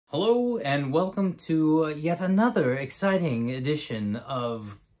Hello and welcome to yet another exciting edition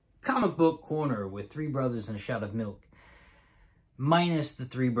of Comic Book Corner with Three Brothers and a Shot of Milk. Minus the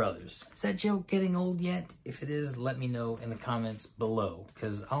three brothers. Is that joke getting old yet? If it is, let me know in the comments below,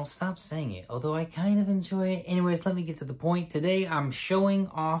 because I'll stop saying it, although I kind of enjoy it. Anyways, let me get to the point. Today I'm showing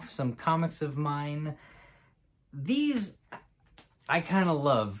off some comics of mine. These I kind of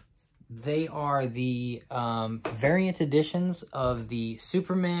love. They are the variant editions of the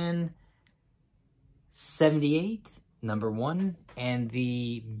Superman 78, #1, and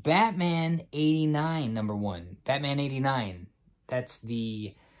the Batman 89, #1. Batman 89. That's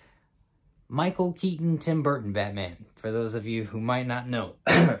the Michael Keaton, Tim Burton Batman, for those of you who might not know.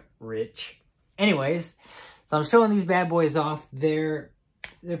 Rich. Anyways, so I'm showing these bad boys off. They're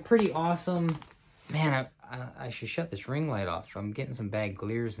pretty awesome. Man, I should shut this ring light off. I'm getting some bad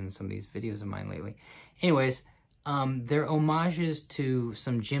glares in some of these videos of mine lately. Anyways, they're homages to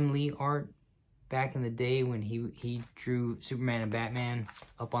some Jim Lee art back in the day when he drew Superman and Batman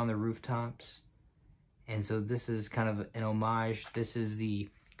up on the rooftops. And so this is kind of an homage. This is the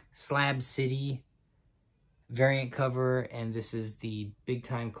Slab City variant cover, and this is the Big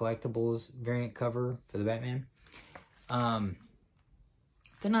Time Collectibles variant cover for the Batman.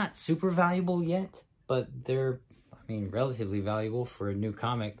 They're not super valuable yet, but they're, I mean, relatively valuable for a new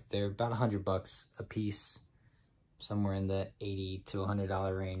comic. They're about $100 a piece, somewhere in the $80 to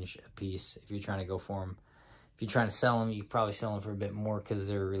 $100 range a piece if you're trying to go for them. If you're trying to sell them, you probably sell them for a bit more because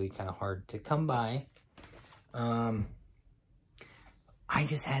they're really kind of hard to come by. I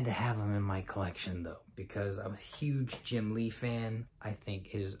just had to have them in my collection, though, because I'm a huge Jim Lee fan. I think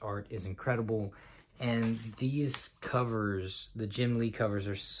his art is incredible. And these covers, the Jim Lee covers,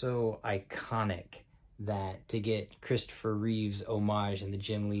 are so iconic that to get Christopher Reeve's homage in the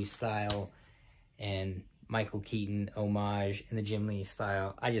Jim Lee style and Michael Keaton homage in the Jim Lee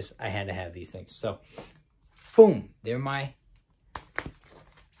style, I had to have these things. So, boom, they're my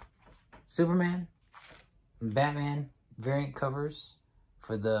Superman and Batman variant covers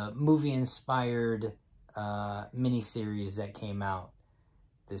for the movie-inspired miniseries that came out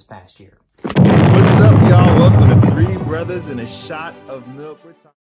this past year. What's up, y'all? Welcome to Three Brothers and a Shot of Milk.